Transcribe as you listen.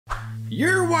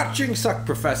You're watching Suck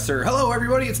Professor. Hello,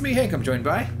 everybody. It's me, Hank. I'm joined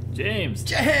by... James.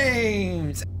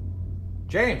 James,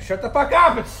 shut the fuck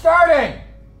up. It's starting.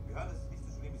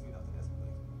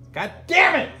 God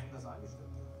damn it.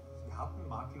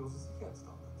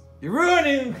 You're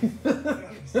ruining...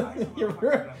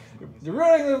 You're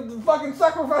ruining the fucking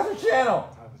Suck Professor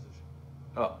channel.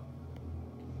 Oh.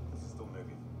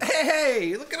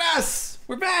 Hey, look at us.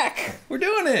 We're back. We're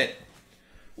doing it.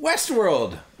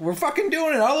 Westworld. We're fucking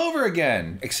doing it all over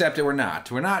again. Except that we're not.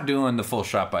 We're not doing the full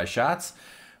shot by shots.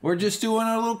 We're just doing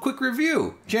a little quick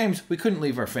review. James, we couldn't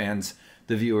leave our fans,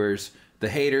 the viewers, the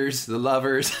haters, the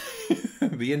lovers,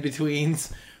 the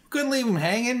in-betweens. We couldn't leave them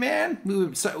hanging, man.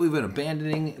 We've been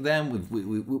abandoning them.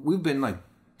 We've been like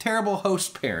terrible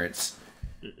host parents.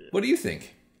 What do you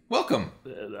think? Welcome.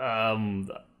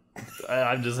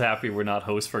 I'm just happy we're not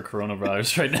hosts for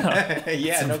coronavirus right now.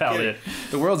 Yeah, no kidding.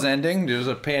 The world's ending. There's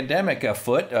a pandemic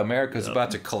afoot. America's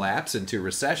about to collapse into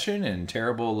recession and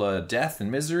terrible death and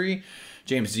misery.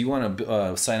 James, do you want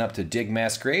to sign up to dig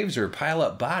mass graves or pile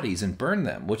up bodies and burn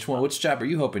them? Which job are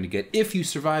you hoping to get if you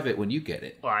survive it when you get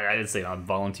it? Well, I didn't say I'd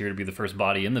volunteer to be the first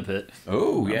body in the pit.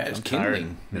 Oh, yeah, it's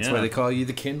kindling. That's why they call you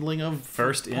the kindling of...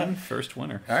 First in, first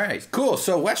winner. All right, cool.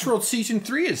 So Westworld Season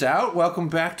 3 is out. Welcome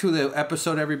back to the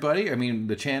episode, everybody. I mean,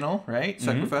 the channel, right?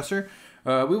 Suck Professor.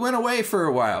 We went away for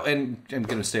a while, and I'm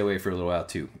going to stay away for a little while,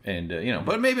 too. And,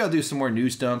 but maybe I'll do some more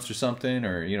news dumps or something,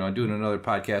 or, I'm doing another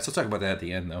podcast. I'll talk about that at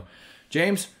the end, though.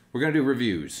 James, we're going to do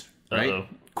reviews, right?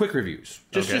 Quick reviews.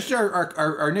 Just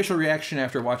our initial reaction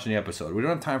after watching the episode. We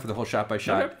don't have time for the whole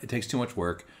shot-by-shot. Okay. It takes too much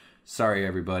work. Sorry,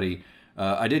 everybody.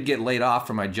 I did get laid off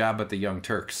from my job at the Young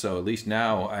Turks, so at least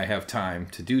now I have time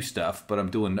to do stuff, but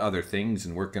I'm doing other things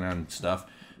and working on stuff.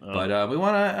 But we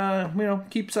want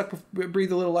to,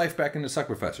 breathe a little life back into Suck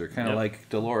Professor, kind of like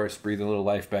Dolores breathing a little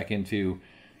life back into...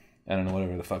 I don't know,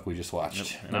 whatever the fuck we just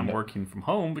watched. Yep. And I'm working from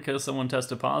home because someone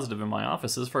tested positive in my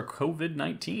offices for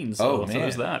COVID-19. So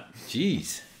there's that.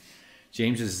 Jeez.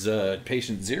 James is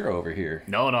patient zero over here.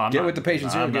 No, I'm not. Get with the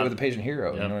patient zero, get with the patient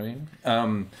hero. Yep. You know what I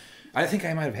mean? I think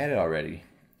I might have had it already.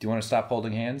 Do you want to stop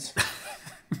holding hands?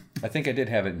 I think I did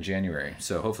have it in January,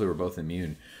 so hopefully we're both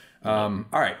immune. All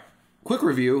right, quick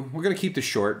review. We're going to keep this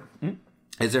short.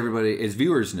 As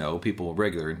viewers know, people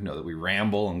regular know that we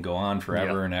ramble and go on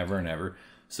forever and ever and ever.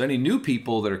 So any new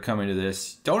people that are coming to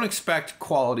this, don't expect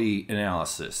quality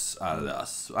analysis out of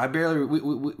us.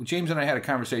 James and I had a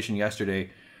conversation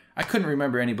yesterday. I couldn't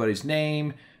remember anybody's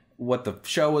name, what the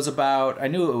show was about. I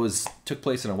knew took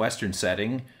place in a Western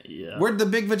setting. Yeah. Where'd the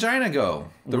big vagina go?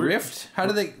 The Rift?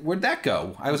 Where'd that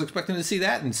go? I was expecting to see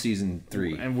that in season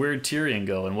 3. And where'd Tyrion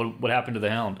go? And what happened to the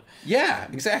Hound? Yeah,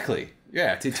 exactly.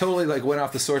 Yeah, they totally went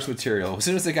off the source material as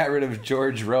soon as they got rid of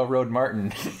George Railroad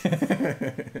Martin.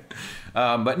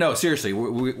 But no, seriously,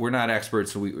 we're not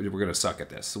experts. So we're gonna suck at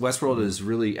this. Westworld is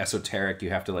really esoteric. You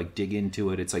have to dig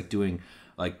into it. It's like doing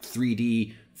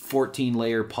 3D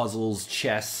 14-layer puzzles,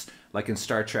 chess, like in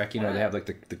Star Trek. They have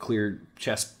the clear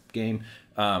chess game.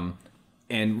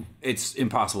 And it's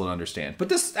impossible to understand. But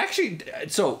this actually...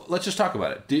 So, let's just talk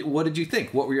about it. What did you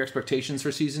think? What were your expectations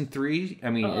for Season 3? I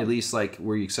mean, at least,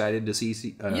 were you excited to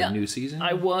see a new season?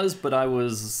 I was, but I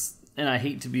was... And I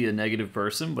hate to be a negative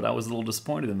person, but I was a little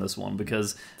disappointed in this one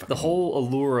because the whole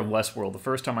allure of Westworld, the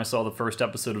first time I saw the first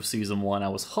episode of Season 1, I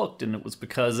was hooked, and it was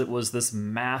because it was this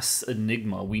mass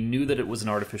enigma. We knew that it was an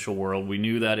artificial world. We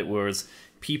knew that it was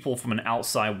people from an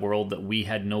outside world that we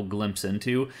had no glimpse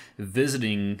into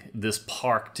visiting this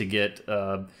park to get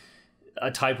a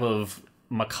type of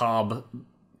macabre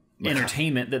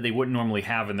entertainment that they wouldn't normally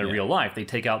have in their real life. They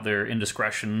take out their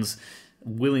indiscretions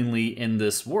willingly in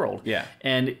this world. Yeah.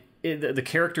 And the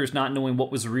characters not knowing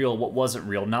what was real, what wasn't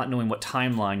real, not knowing what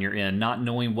timeline you're in, not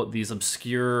knowing what these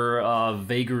obscure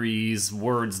vagaries,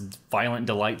 words, violent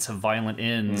delights have violent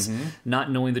ends, not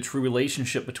knowing the true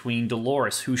relationship between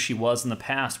Dolores, who she was in the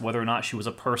past, whether or not she was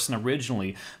a person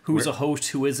originally, who's a host,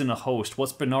 who isn't a host,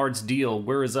 what's Bernard's deal,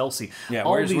 where is Elsie? Yeah,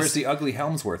 where's the ugly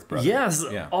Helmsworth brother? Yes,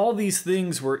 all these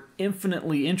things were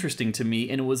infinitely interesting to me,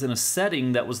 and it was in a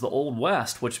setting that was the Old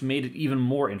West, which made it even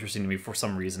more interesting to me for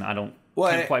some reason.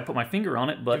 Can't quite put my finger on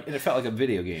it, but... And it felt like a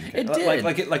video game. It did.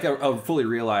 Like a fully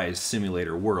realized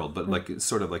simulator world, but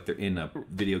sort of like they're in a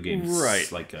video game. Right.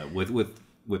 With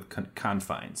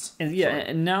confines. And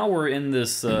and now we're in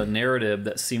this narrative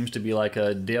that seems to be like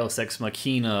a Deus Ex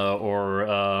Machina or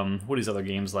what are these other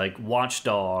games like Watch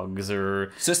Dogs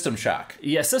or System Shock.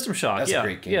 Yeah, System Shock. That's a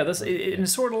great game. Yeah,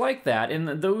 it's sort of like that.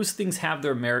 And those things have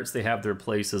their merits, they have their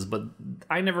places, but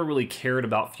I never really cared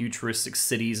about futuristic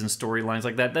cities and storylines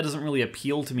like that. That doesn't really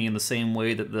appeal to me in the same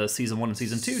way that the season 1 and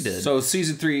season 2 did. So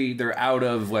season 3, they're out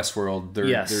of Westworld.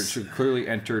 They're clearly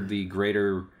entered the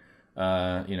greater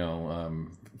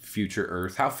future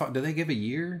Earth. How far did they give a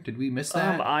year? Did we miss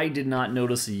that? I did not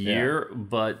notice a year,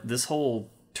 but this whole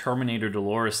Terminator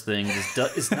Dolores thing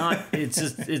is not.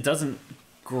 It doesn't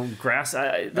grasp.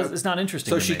 It's not interesting.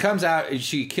 So she comes out and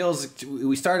she kills.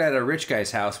 We start at a rich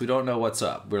guy's house. We don't know what's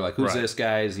up. We're like, who's this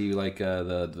guy? Is he like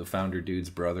the founder dude's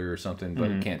brother or something? But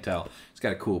we can't tell. He's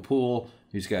got a cool pool.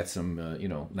 He's got some,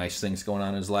 nice things going on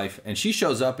in his life. And she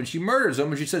shows up and she murders him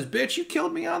and she says, "Bitch, you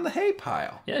killed me on the hay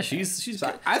pile." Yeah, she's.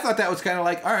 So I thought that was kind of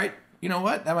like, all right, you know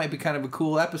what? That might be kind of a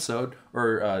cool episode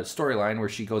or storyline where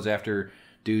she goes after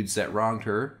dudes that wronged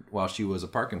her while she was a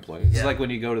park employee. It's like when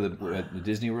you go to the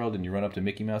Disney World and you run up to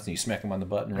Mickey Mouse and you smack him on the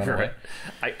butt and run away.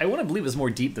 I want to believe it's more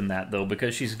deep than that, though,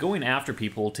 because she's going after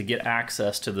people to get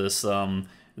access to this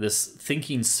this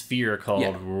thinking sphere called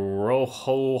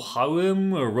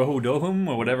Rohohawim or Rohodohim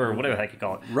or whatever the heck you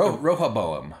call it.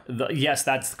 Rohoboam. Yes,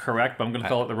 that's correct, but I'm going to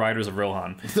call it the Riders of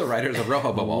Rohan. The Riders of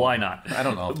Rohoboam. Why not? I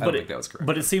don't know. I don't think that was correct.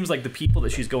 But it seems like the people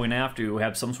that she's going after who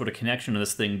have some sort of connection to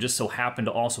this thing just so happen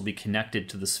to also be connected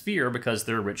to the sphere because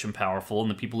they're rich and powerful, and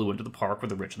the people who went to the park were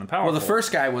the rich and the powerful. Well, the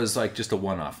first guy was like just a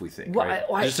one-off, we think, right?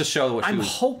 Just to show what she was...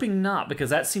 I'm hoping not, because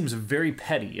that seems very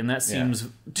petty, and that seems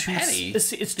too... Petty? It's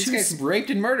These too... guys raped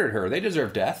and murdered her. They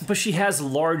deserve death. But she has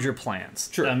larger plans.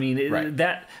 True. I mean,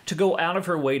 that to go out of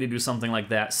her way to do something like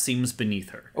that seems beneath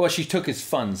her. Well, she took his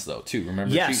funds, though, too.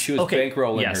 Remember? Yes. She was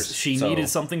bankrolling her. She needed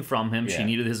something from him. Yeah. She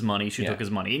needed his money. She took his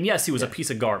money. And yes, he was a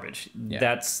piece of garbage.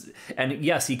 Yeah. And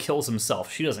yes, he kills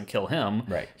himself. She doesn't kill him.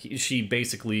 Right. She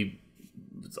basically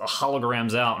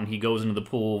holograms out and he goes into the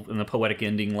pool in the poetic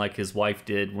ending like his wife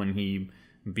did when he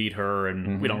beat her,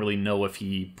 and we don't really know if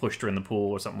he pushed her in the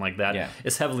pool or something like that. Yeah.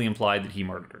 It's heavily implied that he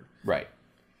murdered her. Right.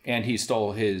 And he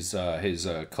stole his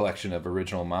collection of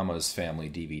original Mama's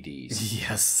Family DVDs.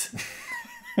 Yes.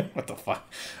 What the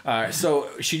fuck? So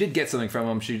she did get something from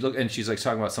him. She's like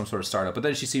talking about some sort of startup, but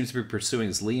then she seems to be pursuing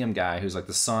this Liam guy who's like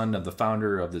the son of the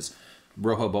founder of this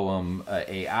Rohoboam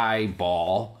AI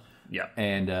ball. Yeah.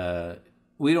 And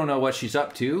we don't know what she's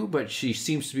up to, but she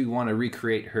seems to want to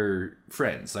recreate her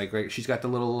friends. Like she's got the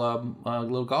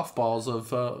little golf balls of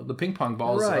the ping pong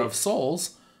balls of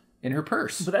souls in her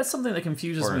purse. But that's something that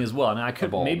confuses me as well. And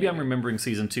I'm remembering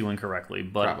season 2 incorrectly,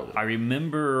 but probably. I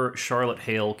remember Charlotte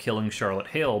Hale killing Charlotte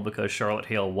Hale because Charlotte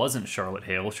Hale wasn't Charlotte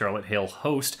Hale. Charlotte Hale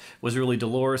host was really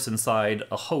Dolores inside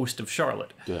a host of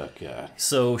Charlotte. Oh, God.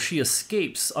 So she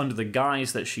escapes under the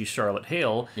guise that she's Charlotte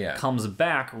Hale, comes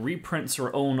back, reprints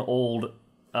her own old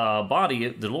body,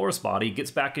 Dolores body, gets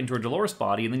back into her Dolores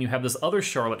body, and then you have this other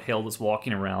Charlotte Hale that's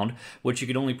walking around, which you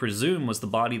could only presume was the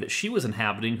body that she was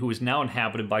inhabiting, who is now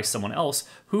inhabited by someone else,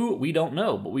 who we don't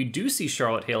know. But we do see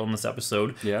Charlotte Hale in this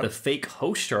episode, the fake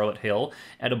host Charlotte Hale,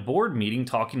 at a board meeting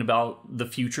talking about the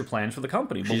future plans for the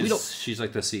company. But she's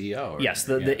like the CEO. Yes,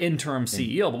 the interim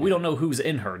CEO, but we don't know who's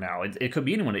in her now. It could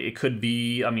be anyone. It could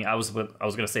be, I was going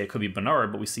to say it could be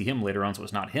Bernard, but we see him later on, so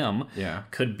it's not him. Yeah.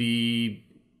 Could be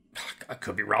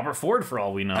Robert Ford for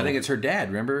all we know. I think it's her dad.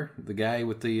 Remember the guy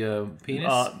with the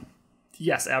penis?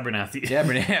 Yes, Abernathy.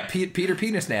 Yeah, Peter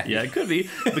Penis Nathy. Yeah, it could be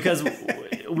because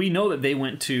we know that they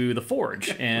went to the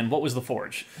Forge, and what was the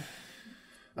Forge?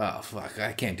 Oh fuck!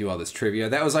 I can't do all this trivia.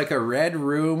 That was like a red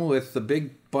room with a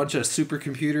big bunch of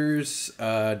supercomputers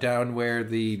down where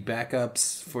the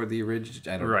backups for the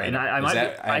original. Right,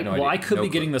 I could be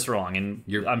getting this wrong,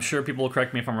 and I'm sure people will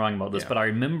correct me if I'm wrong about this. But I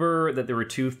remember that there were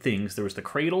two things: there was the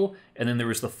Cradle, and then there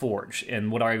was the Forge. And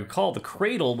what I recall, the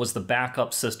Cradle was the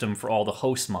backup system for all the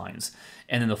host minds,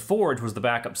 and then the Forge was the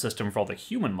backup system for all the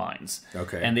human minds.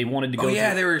 Okay, and they wanted to go.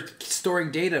 They were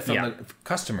storing data from the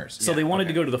customers. So they wanted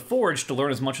to go to the Forge to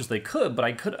learn as much as they could. But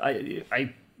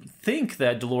I think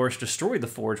that Dolores destroyed the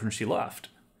Forge when she left.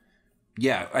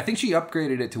 Yeah, I think she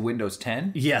upgraded it to Windows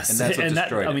 10. Yes, and that's what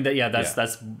destroyed it.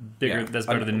 That's bigger. Yeah. That's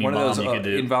better than one of those you could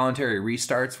do. Involuntary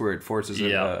restarts where it forces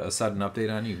a sudden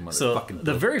update on you. Motherfucking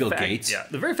Bill Gates. Yeah,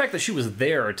 the very fact that she was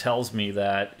there tells me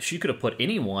that she could have put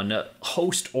anyone,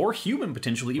 host or human,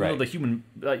 potentially, even though the human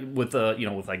with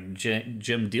like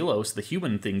Jim Delos, the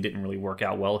human thing didn't really work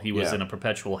out well. He was in a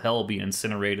perpetual hell, being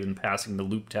incinerated and passing the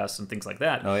loop tests and things like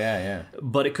that. Oh yeah.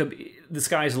 But it could be, the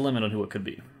sky's the limit on who it could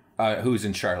be. Who's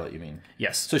in Charlotte, you mean?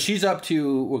 Yes. So she's up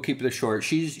to, we'll keep it short,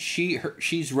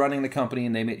 she's running the company,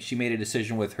 and she made a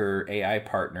decision with her AI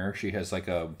partner. She has like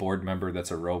a board member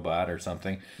that's a robot or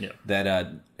something. Yeah.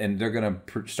 That and they're going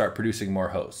to start producing more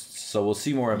hosts. So we'll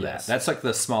see more of that. That's like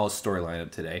the smallest storyline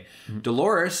of today. Mm-hmm.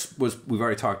 Dolores we've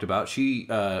already talked about. She,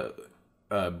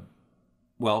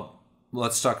 well,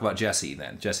 let's talk about Jesse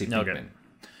then. Jesse Pinkman. Okay.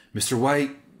 Mr.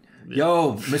 White.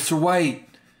 Yo, Mr. White.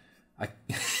 I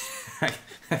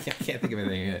can't think of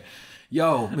anything.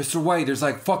 Yo, Mr. White, there's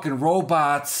like fucking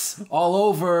robots all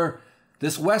over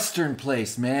this Western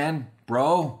place, man.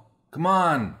 Bro, come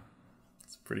on.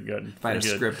 It's pretty good. If I had a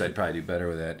script, I'd probably do better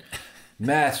with that.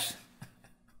 Meth.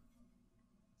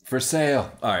 For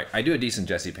sale. All right, I do a decent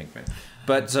Jesse Pinkman.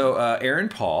 But so Aaron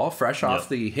Paul, fresh off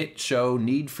the hit show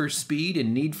Need for Speed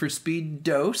and Need for Speed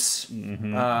Dose, he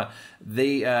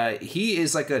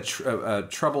is like a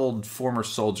troubled former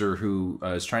soldier who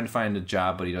is trying to find a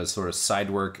job, but he does sort of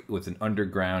side work with an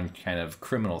underground kind of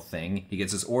criminal thing. He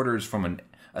gets his orders from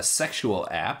a sexual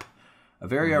app. A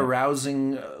very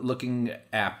arousing looking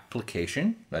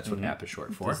application. That's what app is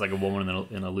short for. It's like a woman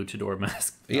in a luchador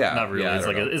mask. Yeah. Not really. Yeah, It's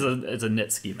like it's a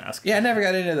knit ski mask. Yeah, I never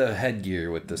got into the headgear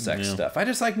with the sex stuff. I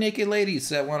just like naked ladies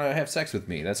that want to have sex with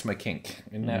me. That's my kink.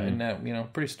 And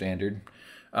that, pretty standard.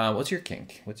 What's your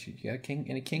kink? You got a kink?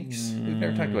 Any kinks? We've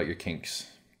never talked about your kinks.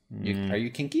 Are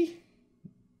you kinky?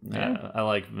 Yeah, I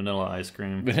like vanilla ice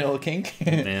cream. Vanilla kink?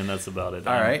 And that's about it.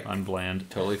 All right. I'm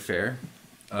bland. Totally fair.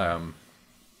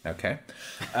 Okay.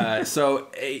 So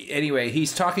anyway,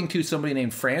 he's talking to somebody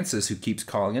named Francis who keeps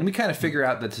calling, and we kind of figure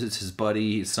out that it's his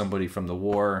buddy. He's somebody from the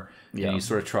war, and he's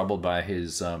sort of troubled by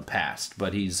his past,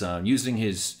 but he's using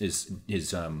his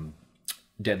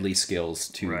deadly skills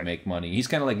to make money. He's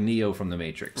kind of like Neo from the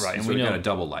Matrix. Right. And we got a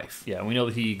double life. Yeah, we know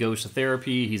that he goes to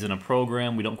therapy. He's in a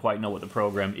program. We don't quite know what the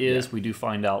program is. Yeah. We do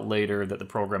find out later that the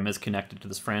program is connected to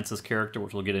this Francis character,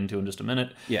 which we'll get into in just a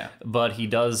minute. Yeah. But he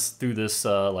does, through this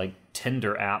like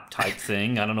Tinder app type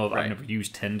thing. I don't know if I've never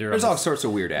used Tinder. There's all sorts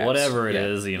of weird apps. Whatever it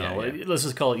is, let's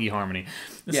just call it eHarmony.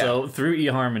 Yeah. So through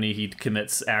eHarmony, he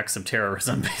commits acts of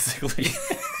terrorism, basically.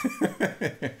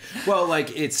 Well,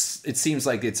 like it seems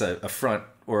like it's a front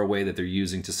or a way that they're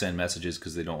using to send messages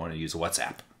because they don't want to use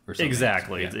WhatsApp or something.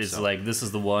 Exactly. It's like, this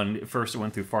is the one. First it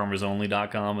went through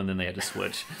farmersonly.com and then they had to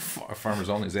switch. Farmers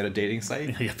Only, is that a dating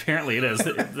site? Apparently it is.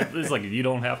 It's like, you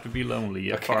don't have to be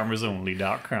lonely at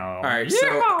farmersonly.com. All right,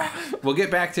 so we'll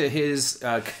get back to his...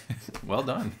 well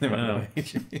done.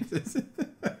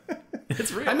 It's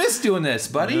real. I miss doing this,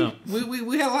 buddy. Yeah.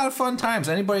 We had a lot of fun times.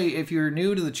 Anybody, if you're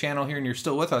new to the channel here and you're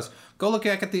still with us, go look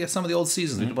back at some of the old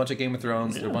seasons. We did a bunch of Game of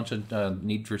Thrones. There a bunch of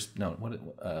Need for... No, what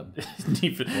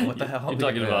the hell? You're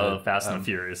talking about Fast and the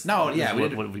Furious. No, yeah.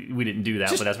 We didn't do that,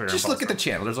 but that's where just look at the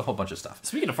channel. There's a whole bunch of stuff.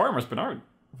 Speaking of farmers, Bernard,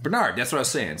 that's what I was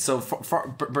saying. So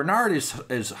Bernard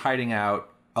is hiding out.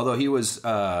 Although he was,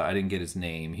 I didn't get his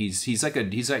name. He's like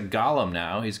Gollum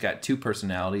now. He's got two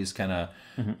personalities, kind of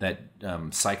that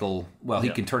cycle. Well,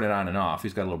 he can turn it on and off.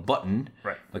 He's got a little button,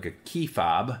 like a key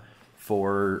fob,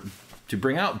 to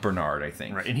bring out Bernard, I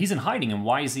think. Right, and he's in hiding. And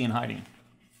why is he in hiding?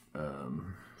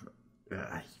 He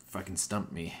fucking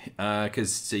stumped me.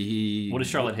 Because he. What does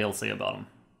Charlotte Hale say about him?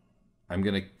 I'm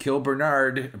going to kill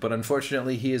Bernard, but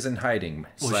unfortunately he is in hiding.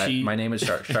 My name is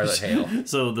Charlotte Hale.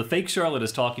 So the fake Charlotte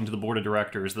is talking to the board of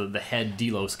directors, the head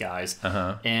Delos guys,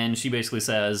 and she basically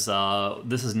says,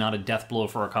 this is not a death blow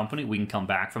for our company. We can come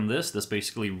back from this. This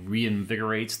basically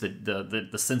reinvigorates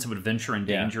the sense of adventure and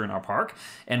danger in our park.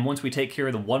 And once we take care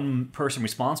of the one person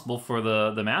responsible for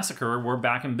the massacre, we're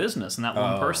back in business. And that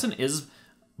one person is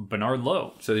Bernard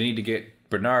Lowe. So they need to get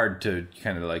Bernard to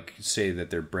kind of like say that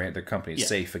their company is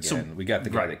safe again. So, we got the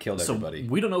guy that killed everybody.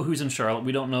 We don't know who's in Charlotte.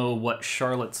 We don't know what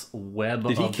Charlotte's web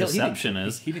of deception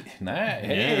is.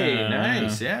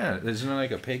 Nice. Yeah. There's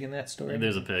like a pig in that story.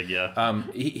 There's a pig. Yeah.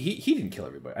 He didn't kill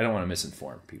everybody. I don't want to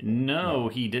misinform people. No,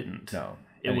 he didn't. No.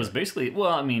 It was basically,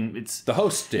 well, I mean, it's... The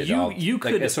host did. You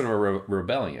could... It's sort of a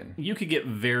rebellion. You could get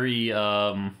very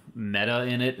meta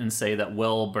in it and say that,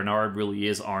 well, Bernard really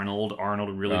is Arnold.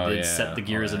 Arnold really did set the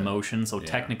gears in motion. So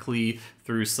technically,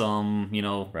 through some,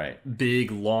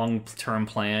 big, long-term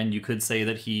plan, you could say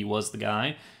that he was the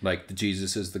guy. Like the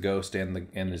Jesus is the ghost and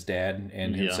his dad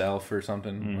and himself or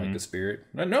something, like the spirit.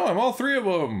 No, I'm all three of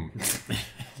them.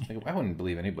 I wouldn't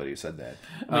believe anybody who said that.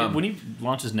 I mean, when he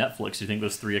launches Netflix, you think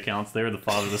there's three accounts there, the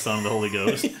Father, the Son, and the Holy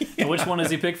Ghost? And which one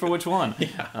does he pick for which one?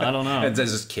 I don't know. And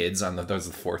there's his kids on there's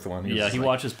the fourth one. He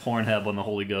watches Pornhub on the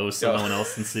Holy Ghost so no one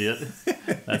else can see it.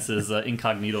 That's his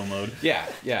incognito mode. Yeah.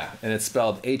 And it's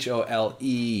spelled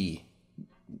HOLE-Y.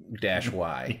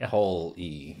 Whole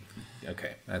E.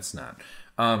 Okay, that's not.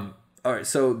 All right,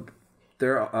 so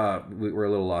we're a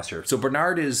little lost here. So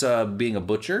Bernard is being a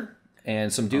butcher,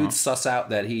 and some dudes suss out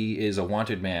that he is a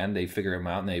wanted man. They figure him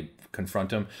out, and they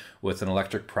confront him with an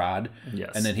electric prod.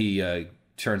 Yes. And then he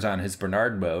turns on his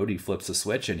Bernard mode. He flips the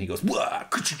switch, and he goes, wah,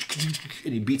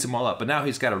 and he beats them all up. But now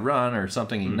he's got to run or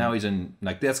something. Now he's in,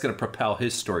 like, that's going to propel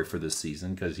his story for this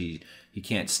season, because he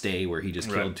can't stay where he just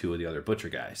killed two of the other butcher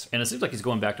guys. And it seems like he's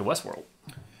going back to Westworld.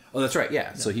 Oh, that's right.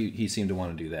 Yeah. So he seemed to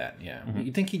want to do that. Yeah.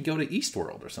 You'd think he'd go to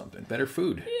Eastworld or something. Better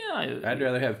food. Yeah. I'd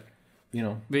rather have,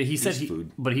 But he said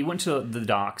food. But he went to the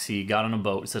docks. He got on a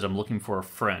boat. Said, "I'm looking for a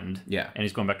friend." Yeah. And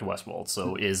he's going back to Westworld.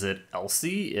 So is it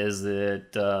Elsie? Is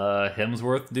it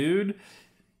Hemsworth dude?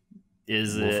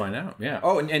 We'll find out. Yeah.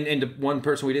 Oh, and the one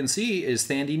person we didn't see is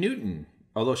Thandie Newton.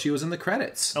 Although she was in the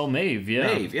credits. Oh, Maeve,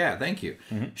 yeah. Maeve, yeah, thank you.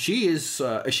 She is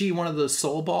she one of the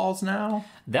soul balls now?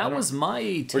 That was my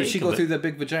take. Or did she go through that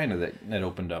big vagina that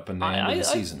opened up in the end of the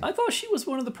season? I thought she was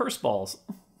one of the purse balls.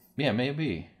 Yeah,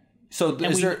 maybe. So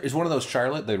is one of those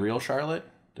Charlotte, the real Charlotte?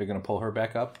 They're going to pull her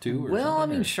back up too?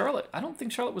 Charlotte, I don't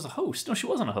think Charlotte was a host. No, she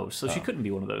wasn't a host, so she couldn't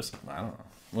be one of those. I don't know.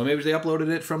 Well, maybe they uploaded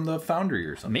it from the Foundry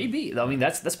or something. Maybe. I mean,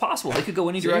 that's possible. They could go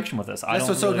any direction with this. That's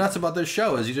what's so nuts about this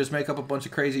show is you just make up a bunch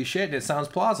of crazy shit and it sounds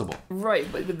plausible. Right,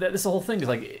 but that's the whole thing. Is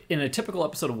like in a typical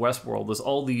episode of Westworld, there's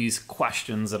all these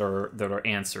questions that are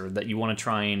answered that you want to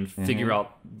try and figure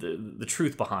out the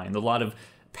truth behind. A lot of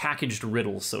packaged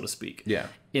riddles, so to speak. Yeah.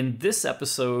 In this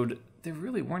episode, there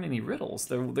really weren't any riddles.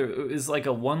 There is like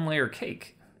a one-layer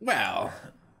cake. Well,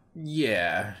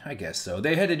 yeah, I guess so.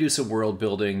 They had to do some world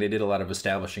building. They did a lot of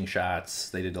establishing shots.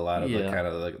 They did a lot of the kind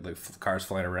of the cars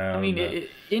flying around. I mean,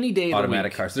 any day of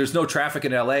automatic the week. cars. There's no traffic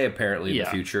in LA apparently in the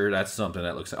future. That's something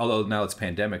that looks. Although now it's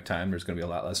pandemic time, there's going to be a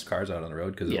lot less cars out on the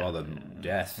road because of all the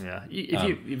death. Yeah,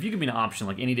 if you give me an option,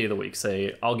 like any day of the week,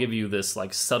 say I'll give you this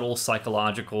like subtle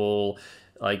psychological,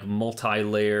 like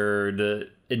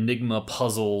multi-layered enigma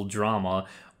puzzle drama.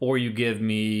 Or you give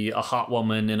me a hot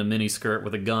woman in a miniskirt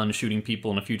with a gun shooting people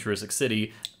in a futuristic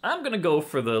city, I'm going to go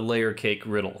for the layer cake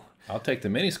riddle. I'll take the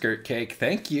miniskirt cake,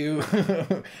 thank you.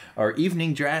 Our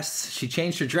evening dress. She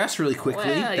changed her dress really quickly.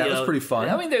 Well, that was pretty fun.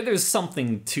 I mean, there's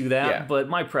something to that, but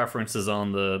my preference is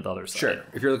on the other side. Sure.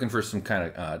 If you're looking for some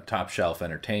kind of top shelf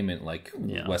entertainment like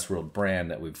Westworld brand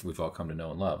that we've all come to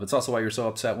know and love. It's also why you're so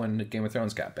upset when Game of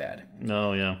Thrones got bad.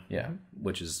 Oh, yeah. Yeah,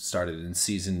 which is started in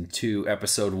season 2,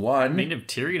 episode 1. I mean, if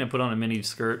Tyrion had put on a mini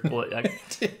skirt, well,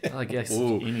 I guess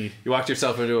you walked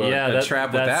yourself into a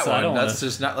trap with that one.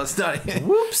 Let's not.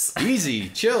 Whoops. Easy,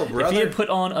 chill, brother. If he had put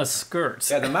on a skirt.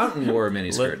 Yeah, the Mountain wore a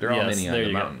mini skirt. They're all mini on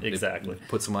the Mountain. Go. Exactly.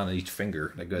 Puts them on each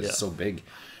finger. That guy's so big.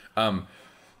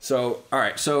 So all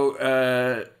right.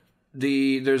 So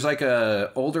there's like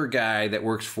a older guy that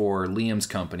works for Liam's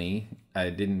company.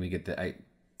 I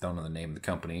don't know the name of the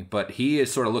company, but he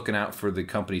is sort of looking out for the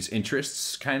company's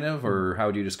interests, kind of, or how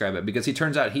would you describe it? Because he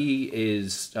turns out he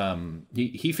is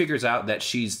he figures out that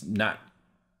she's not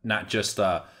just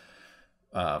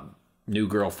new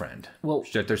girlfriend. Well,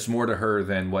 that there's more to her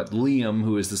than what Liam,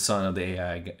 who is the son of the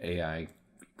AI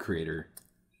creator.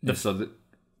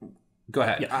 Go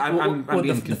ahead. Yeah. I'm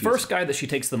the first guy that she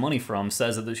takes the money from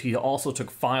says that she also took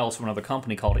files from another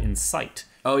company called Insight.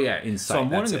 Oh yeah, Insight. So I'm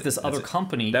wondering if this other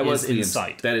company is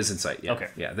Insight. That is Insight. Yeah. Okay.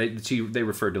 Yeah. They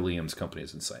referred to Liam's company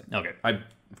as Insight. Okay.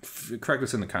 Correct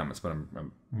us in the comments, but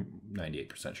I'm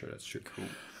 98% sure that's true.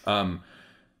 Cool.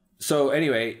 So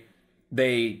anyway,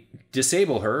 they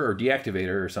disable her or deactivate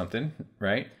her or something,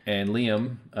 right? And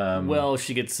Liam. Well,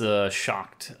 she gets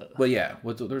shocked. Well, yeah.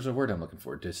 There's a word I'm looking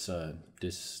for. Disabled.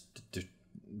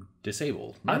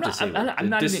 Not disabled.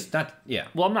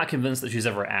 Well, I'm not convinced that she's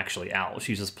ever actually out.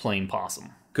 She's just plain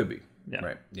possum. Could be. Yeah.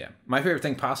 Right. Yeah. My favorite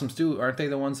thing possums do, aren't they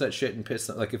the ones that shit and piss?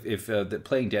 Like if the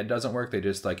playing dead doesn't work, they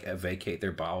just like vacate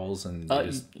their bowels and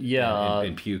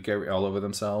and puke all over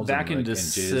themselves. Back in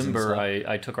December,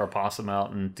 I took our possum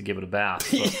out to give it a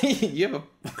bath. Yes,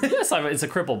 it's a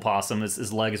crippled possum.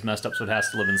 His leg is messed up, so it has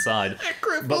to live inside.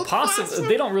 But possums,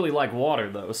 they don't really like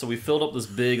water though. So we filled up this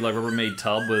big like Rubbermaid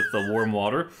tub with the warm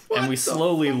water, and we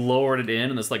slowly lowered it in,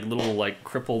 and this like little like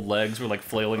crippled legs were like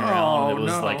flailing around, and it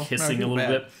was like hissing a little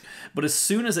bit. But as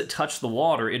soon as it touched the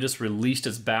water, it just released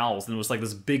its bowels, and it was like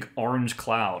this big orange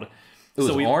cloud. It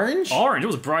was orange? Orange. It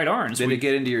was bright orange. Did it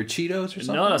get into your Cheetos or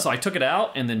something? No. So I took it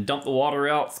out and then dumped the water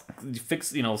out,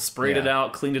 sprayed it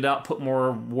out, cleaned it out, put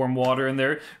more warm water in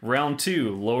there. Round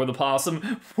 2, lower the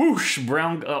possum, whoosh,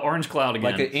 brown orange cloud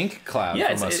again. Like an ink cloud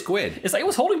from a squid. It's like it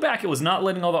was holding back. It was not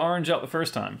letting all the orange out the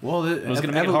first time. Well, it was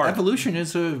going to make it hard. Evolution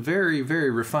is a very, very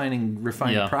refining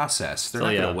process. They're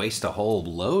not going to waste a whole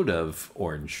load of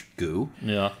orange goo.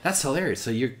 Yeah. That's hilarious.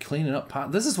 So you're cleaning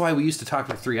up. This is why we used to talk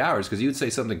for 3 hours, because you would say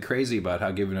something crazy about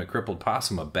how giving a crippled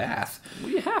possum a bath.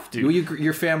 Well, you have to. Well,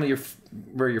 your family,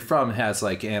 where you're from, has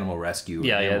like animal rescue.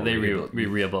 Yeah, they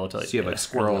rehabilitate. So you have like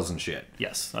squirrels and shit.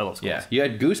 Yes, I love squirrels. Yeah, you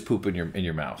had goose poop in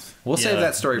your mouth. We'll save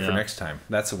that story for next time.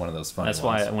 That's one of those fun ones. That's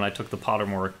why when I took the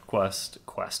Pottermore Quest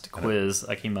quiz,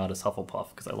 I came out as Hufflepuff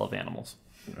because I love animals.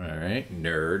 All right,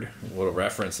 nerd. What a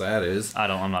reference that is.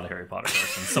 I'm not a Harry Potter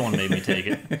person. Someone made me take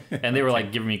it. And they were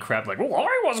like giving me crap like, well,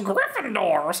 I was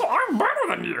Gryffindor, so I'm better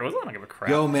than you. I don't give a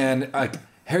crap. Yo, man,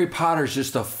 Harry Potter's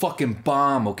just a fucking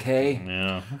bomb, okay?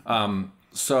 Yeah.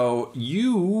 So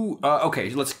you... okay,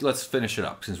 let's finish it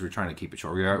up since we're trying to keep it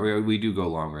short. We do go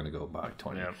long. We're going to go about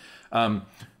 20. Yeah.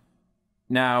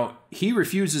 Now, he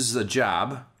refuses a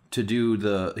job to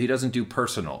do he doesn't do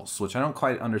personals, which I don't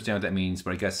quite understand what that means,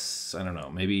 but I guess, I don't know,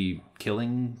 maybe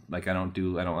killing, like I don't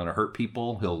want to hurt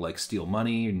people. He'll like steal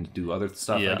money and do other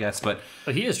stuff, I guess, but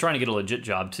he is trying to get a legit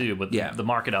job too, but the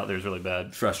market out there is really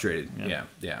bad. Frustrated.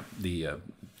 Yeah.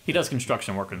 He does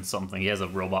construction work in something. He has a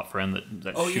robot friend that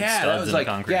shoots that studs was in like,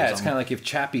 concrete. Yeah, it's kind of like if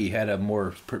Chappie had a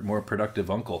more productive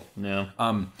uncle. Yeah.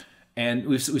 And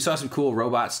we saw some cool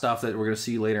robot stuff that we're going to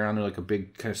see later on. They're like a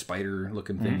big kind of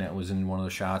spider-looking thing that was in one of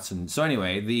the shots. And so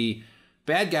anyway, the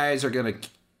bad guys are going to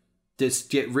just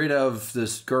get rid of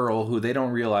this girl who they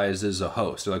don't realize is a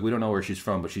host. They're like, we don't know where she's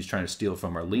from, but she's trying to steal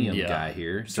from our Liam guy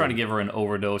here. So, trying to give her an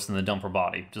overdose and then dump her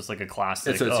body, just like a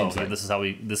classic. That's what it seems like.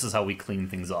 This is how we clean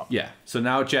things up. Yeah. So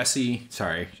now Jesse,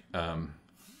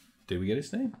 did we get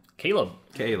his name? Caleb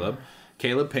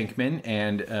Pinkman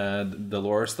and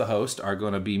Dolores, the host, are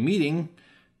going to be meeting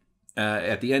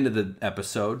at the end of the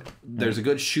episode. There's a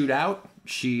good shootout.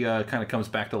 She kind of comes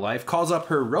back to life, calls up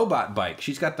her robot bike.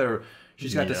 She's got the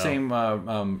same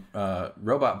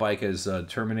robot bike as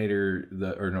Terminator,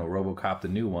 RoboCop, the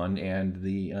new one, and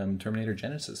the Terminator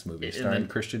Genesis movie starring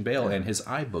Christian Bale and his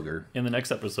eye booger. In the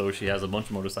next episode, she has a bunch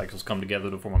of motorcycles come together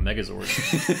to form a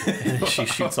Megazord. And she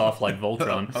shoots off like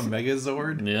Voltron. A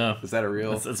Megazord? Yeah. Is that a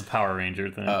real? It's a Power Ranger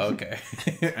thing. Oh, okay.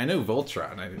 I know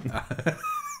Voltron.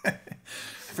 I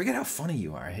forget how funny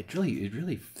you are. It's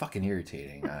really fucking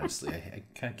irritating, honestly. I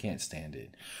kind of can't stand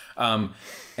it.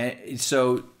 And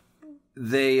so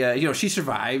they, she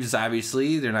survives,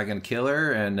 obviously. They're not going to kill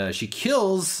her. And she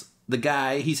kills the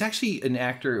guy. He's actually an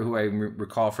actor who I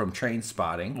recall from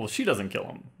Trainspotting. Well, she doesn't kill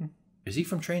him. Is he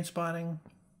from Trainspotting?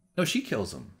 No, she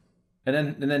kills him.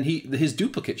 And then his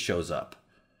duplicate shows up.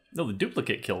 No, the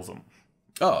duplicate kills him.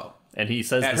 Oh. And he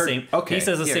says same. Okay. He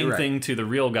says the same thing to the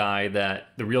real guy that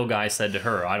the real guy said to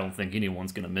her. I don't think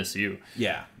anyone's gonna miss you.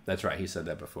 Yeah, that's right. He said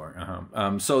that before.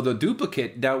 So the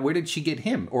duplicate. Now, where did she get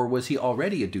him, or was he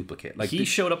already a duplicate? Like he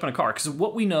showed up in a car. Because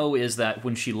what we know is that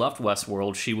when she left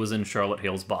Westworld, she was in Charlotte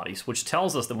Hale's body, which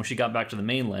tells us that when she got back to the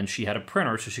mainland, she had a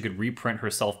printer so she could reprint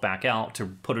herself back out to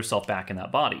put herself back in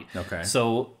that body. Okay.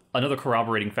 So another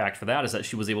corroborating fact for that is that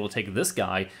she was able to take this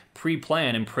guy,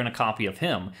 pre-plan, and print a copy of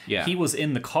him. Yeah. He was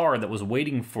in the car that was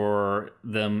waiting for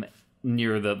them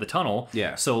near the tunnel.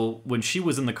 Yeah. So when she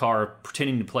was in the car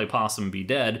pretending to play possum and be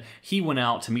dead, he went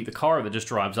out to meet the car that just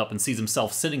drives up and sees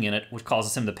himself sitting in it, which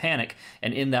causes him to panic.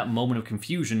 And in that moment of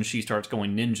confusion, she starts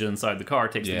going ninja inside the car,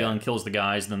 takes the gun, kills the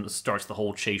guys, and then starts the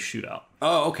whole chase shootout.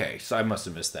 Oh, okay. So I must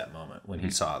have missed that moment when he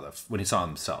saw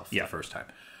himself the first time.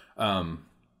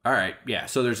 All right, yeah.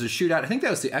 So there's a shootout. I think that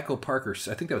was the Echo Park, or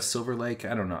I think that was Silver Lake.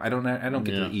 I don't know. I don't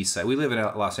get to the east side. We live in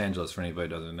Los Angeles, for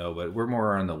anybody who doesn't know, but we're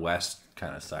more on the west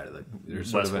kind of side of the.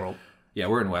 There's Westworld. Yeah,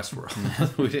 we're in Westworld.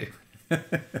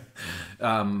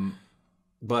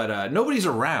 But nobody's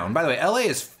around. By the way, LA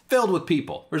is filled with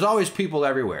people. There's always people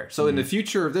everywhere. So in the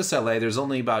future of this LA, there's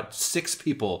only about 6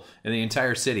 people in the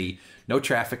entire city. No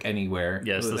traffic anywhere.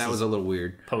 Yes, that was a little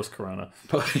weird. Post-corona.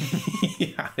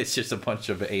 Yeah, it's just a bunch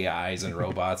of AIs and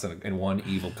robots and one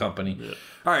evil company. Yeah.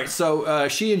 All right, so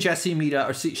she and Jesse meet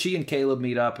up, or she and Caleb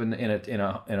meet up in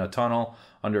a tunnel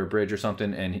under a bridge or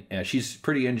something, and she's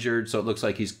pretty injured. So it looks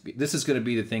like this is going to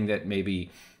be the thing that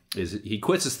maybe he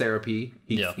quits his therapy.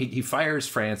 He fires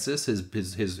Francis, his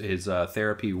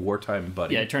therapy wartime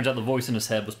buddy. Yeah, it turns out the voice in his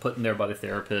head was put in there by the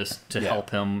therapist to help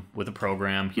him with the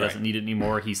program. He doesn't need it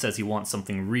anymore. He says he wants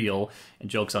something real, and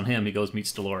joke's on him. He goes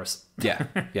meets Dolores. Yeah.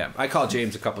 I call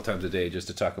James a couple times a day just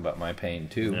to talk about my pain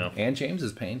too, and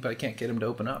James's pain, but I can't get him to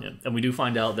open up. Yeah. And we do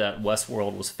find out that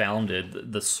Westworld was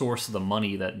founded. The source of the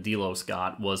money that Delos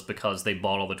got was because they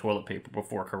bought all the toilet paper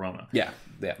before Corona. Yeah.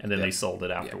 And then they sold it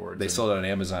afterwards. They sold it on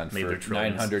Amazon for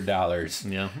 $900.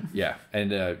 Yeah.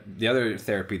 And the other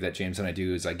therapy that James and I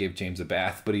do is I give James a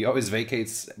bath, but he always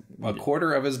vacates a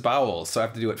quarter of his bowels, so I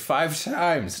have to do it 5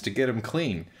 times to get him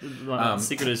clean. The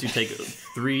secret is you take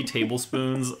 3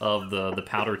 tablespoons of the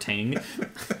powder Tang.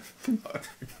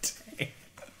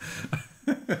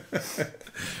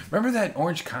 Remember that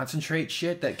orange concentrate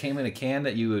shit that came in a can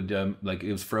that you would, like,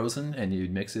 it was frozen and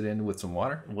you'd mix it in with some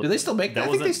water? Do they still make that?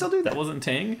 I think they still do that. That wasn't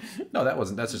Tang? No, that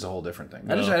wasn't. That's just a whole different thing.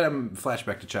 No. I just had a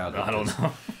flashback to childhood. I don't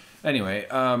know. Anyway,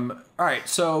 all right,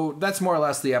 so that's more or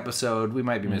less the episode. We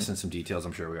might be missing some details.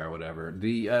 I'm sure we are, whatever.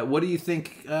 What do you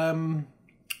think,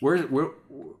 what's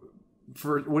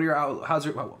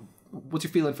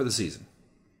your feeling for the season?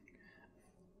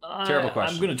 Terrible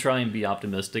question. I'm going to try and be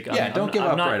optimistic. Don't give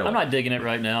up right away. I'm not digging it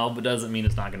right now, but doesn't mean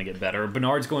it's not going to get better.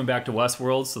 Bernard's going back to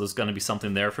Westworld, so there's going to be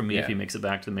something there for me if he makes it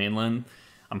back to the mainland.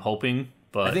 I'm hoping,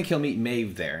 but I think he'll meet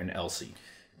Maeve there and Elsie.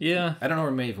 Yeah. I don't know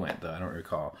where Maeve went, though. I don't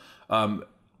recall.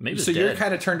 So you're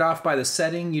kind of turned off by the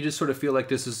setting. You just sort of feel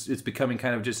like it's becoming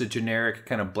kind of just a generic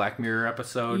kind of Black Mirror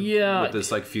episode. Yeah, with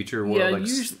this like future world, like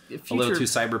a little too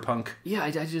cyberpunk. Yeah, I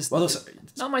just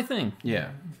it's not my thing. Yeah,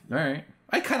 all right.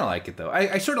 I kind of like it though.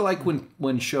 I sort of like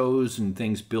when shows and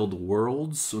things build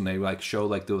worlds, when they like show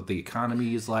like what the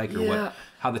economy is like or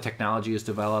how the technology is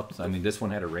developed. I mean, this one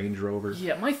had a Range Rover.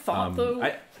 Yeah, my thought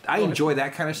though. I enjoy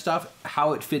that kind of stuff.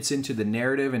 How it fits into the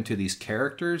narrative and to these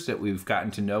characters that we've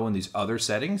gotten to know in these other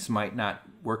settings might not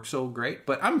work so great,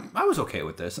 but I was okay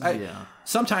with this.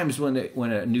 Sometimes when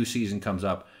a new season comes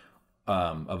up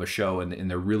of a show and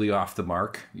they're really off the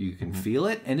mark, you can feel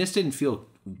it, and this didn't feel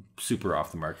super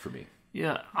off the mark for me.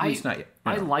 Yeah, not yet.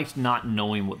 I liked not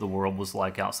knowing what the world was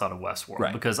like outside of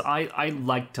Westworld because I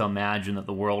like to imagine that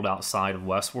the world outside of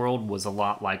Westworld was a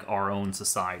lot like our own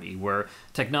society, where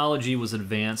technology was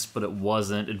advanced, but it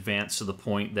wasn't advanced to the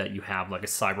point that you have like a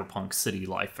cyberpunk city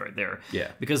life right there.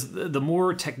 Yeah. Because the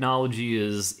more technology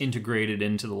is integrated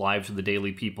into the lives of the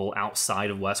daily people outside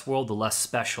of Westworld, the less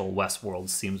special Westworld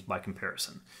seems by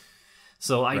comparison.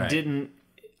 So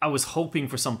I was hoping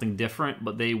for something different,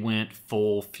 but they went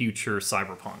full future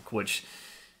cyberpunk, which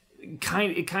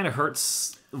kind of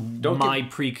hurts my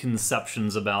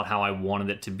preconceptions about how I wanted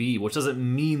it to be, which doesn't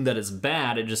mean that it's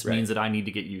bad. It just means that I need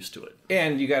to get used to it.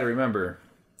 And you got to remember,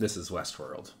 this is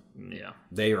Westworld. Yeah.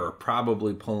 They are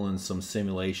probably pulling some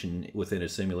simulation within a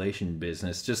simulation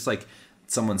business, just like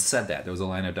someone said that. There was a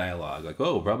line of dialogue like,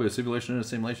 oh, probably a simulation in a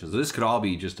simulation. So this could all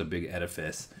be just a big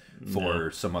edifice for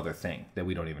some other thing that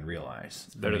we don't even realize.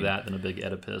 It's better that than a big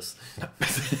Oedipus.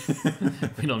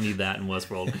 We don't need that in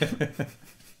Westworld.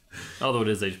 Although it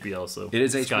is HBO, so it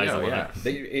is HBO. Yeah.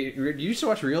 You used to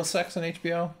watch Real Sex on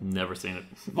HBO? Never seen it.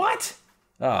 What?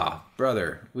 Ah,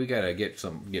 brother, we gotta get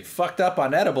fucked up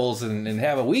on edibles and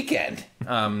have a weekend.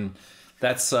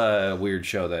 That's a weird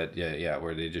show that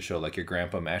where they just show like your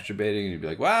grandpa masturbating and you'd be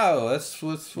like, wow, that's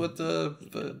it's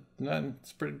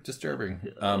pretty disturbing.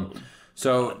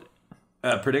 So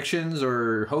predictions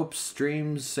or hopes,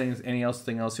 dreams,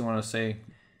 anything else you want to say?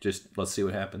 Just let's see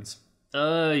what happens.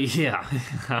 Yeah.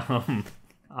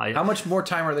 How much more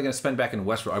time are they going to spend back in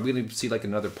Westworld? Are we going to see like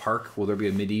another park? Will there be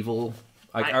a medieval?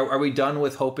 Are we done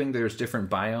with hoping there's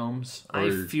different biomes? Or?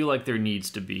 I feel like there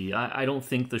needs to be. I don't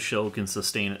think the show can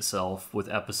sustain itself with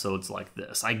episodes like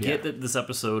this. I get that this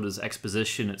episode is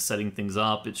exposition. It's setting things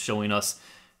up. It's showing us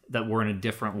that we're in a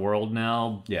different world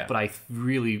now. Yeah. But I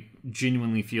really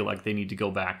genuinely feel like they need to go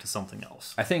back to something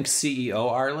else. I think CEO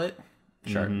Arlett,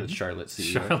 Charlotte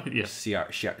CEO.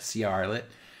 Charlotte.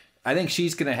 I think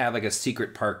she's going to have like a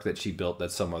secret park that she built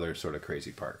that's some other sort of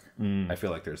crazy park. I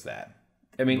feel like there's that.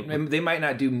 I mean, they might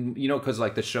not do, because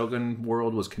like the Shogun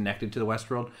world was connected to the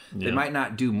Westworld. They might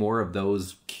not do more of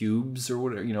those cubes or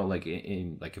whatever, like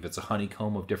like if it's a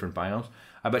honeycomb of different biomes.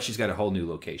 I bet she's got a whole new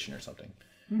location or something.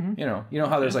 You know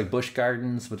how there's like Busch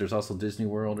Gardens, but there's also Disney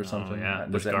World or something. Oh, yeah,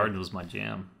 Busch Gardens was my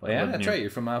jam. Well, yeah, that's right. You're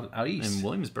from out east. In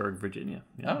Williamsburg, Virginia.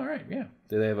 Yeah. Oh, all right, yeah.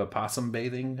 Do they have a possum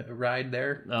bathing ride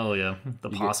there? Oh, yeah. The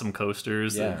possum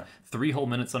coasters. Yeah. 3 whole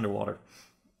minutes underwater.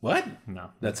 What?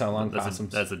 No. That's how long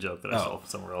possums... That's a joke that I saw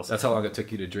somewhere else. That's how long it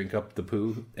took you to drink up the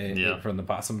poo from the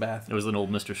possum bath? It was an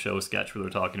old Mr. Show sketch where they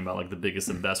were talking about like the biggest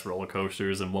and best roller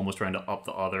coasters, and one was trying to up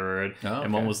the other,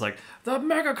 and one was like, the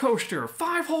mega coaster,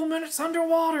 5 whole minutes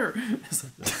underwater!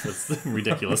 That's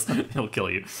ridiculous. He'll kill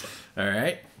you. All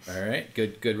right.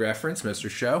 Good reference, Mr.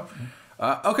 Show.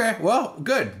 Okay, well,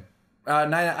 good.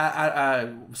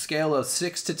 Scale of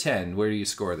 6 to 10, where do you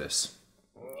score this?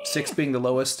 6 being the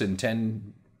lowest and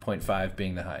 10.5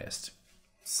 being the highest.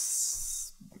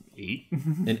 8.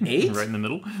 An 8? Right in the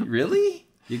middle. Really?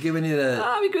 You're giving it a...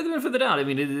 I'll be good for the doubt. I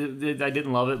mean, I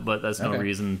didn't love it, but that's no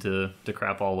reason to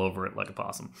crap all over it like a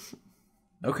possum.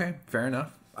 Okay, fair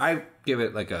enough. I give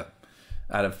it like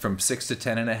from 6 to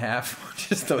 10.5,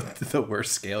 which is the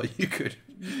worst scale you could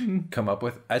come up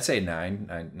with. I'd say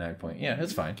 9 point. Yeah,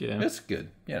 it's fine. Yeah. It's good,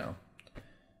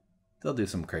 they'll do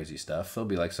some crazy stuff. They'll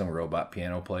be like some robot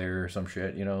piano player or some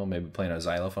shit, you know, maybe playing a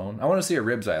xylophone. I want to see a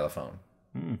rib xylophone.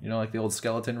 You know, like the old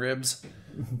skeleton ribs.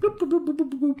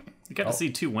 You got to see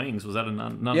 2 wings. Was that a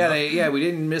non? Yeah, we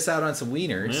didn't miss out on some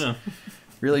wieners. Yeah.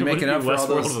 Really making up for all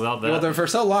those. Without that. Well, for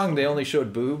so long they only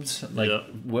showed boobs, like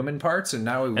women parts, and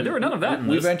now there were none of that.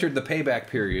 We've entered the payback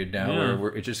period now,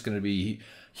 where it's just going to be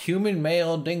human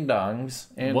male ding dongs.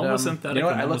 And one was synthetic. You know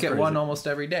what? I look at one almost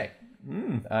every day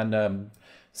on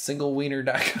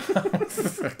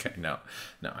singlewiener.com. Okay, no,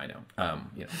 I know.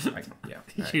 You know, right.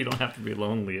 You don't have to be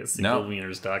lonely at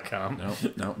singlewieners.com.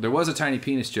 No. There was a tiny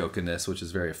penis joke in this, which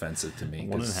is very offensive to me.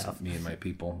 1.5. Me and my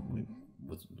people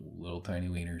with little tiny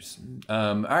wieners.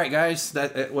 All right, guys.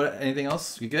 That what? Anything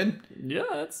else? You good?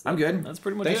 Yeah, I'm good. That's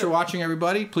pretty much Thanks it. for watching,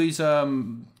 everybody. Please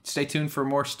stay tuned for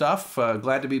more stuff.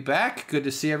 Glad to be back. Good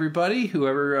to see everybody.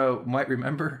 Whoever might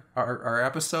remember our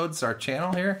episodes, our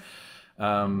channel here.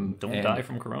 Don't die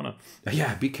from corona.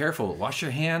 Yeah, be careful. Wash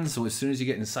your hands as soon as you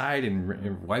get inside,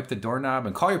 and wipe the doorknob,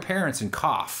 and call your parents and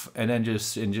cough, and then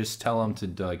just tell them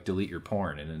to like delete your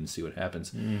porn, and then see what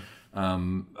happens.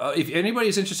 If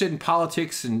anybody's interested in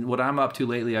politics and what I'm up to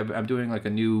lately, I'm doing like a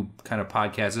new kind of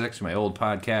podcast. It's actually my old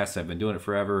podcast. I've been doing it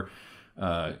forever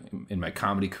in my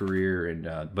comedy career,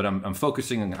 and but I'm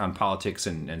focusing on politics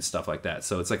and stuff like that.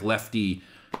 So it's like lefty.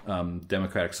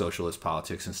 Democratic socialist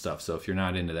politics and stuff. So if you're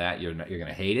not into that, you're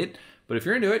gonna hate it. But if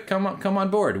you're into it, come on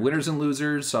board. Winners and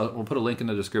losers. We'll put a link in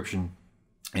the description,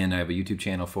 and I have a YouTube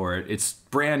channel for it. It's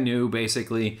brand new,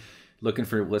 basically, looking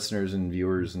for listeners and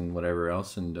viewers and whatever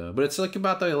else. And but it's like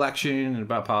about the election and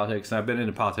about politics. And I've been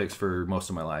into politics for most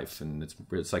of my life, and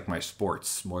it's like my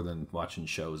sports more than watching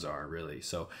shows are really.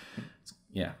 So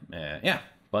yeah.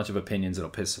 Bunch of opinions that'll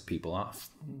piss people off.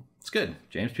 It's good.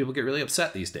 James, people get really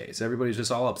upset these days. Everybody's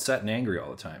just all upset and angry all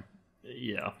the time.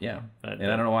 Yeah. And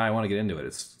I don't know why I want to get into it.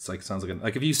 It's like, sounds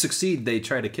like if you succeed, they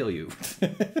try to kill you.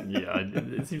 Yeah,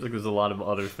 it seems like there's a lot of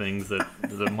other things that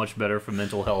are much better for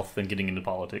mental health than getting into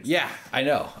politics. Yeah, I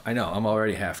know. I'm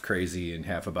already half crazy and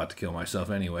half about to kill myself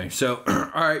anyway. So,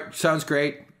 all right, sounds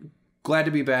great. Glad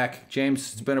to be back.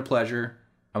 James, it's been a pleasure.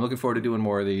 I'm looking forward to doing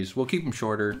more of these. We'll keep them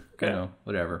shorter, you know,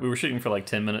 whatever. We were shooting for like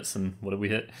 10 minutes, and what did we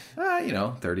hit?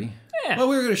 30. Yeah. Well,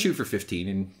 we were going to shoot for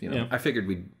 15, and, I figured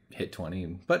we'd hit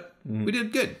 20, but we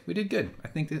did good. I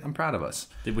think I'm proud of us.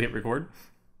 Did we hit record?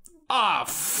 Ah,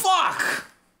 fuck!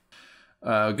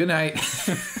 Good night.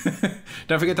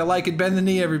 Don't forget to like and bend the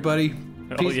knee, everybody.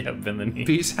 Bend the knee.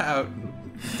 Peace out.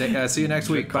 See you next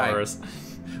week. Bye.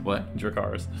 What?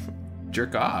 Dracarys.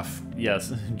 Jerk off.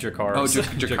 Yes, Dracarys. Oh,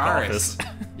 Dracarys.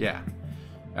 Yeah.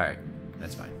 All right.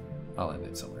 That's fine. I'll end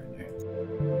it somewhere in there.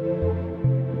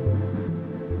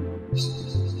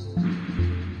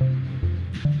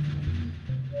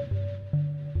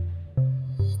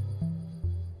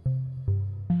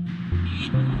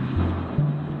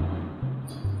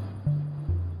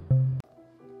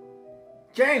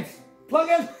 James, plug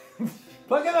in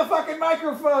the fucking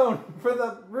microphone for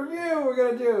the review we're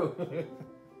gonna do.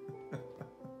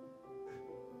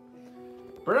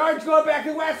 Bernard's going back to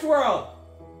Westworld!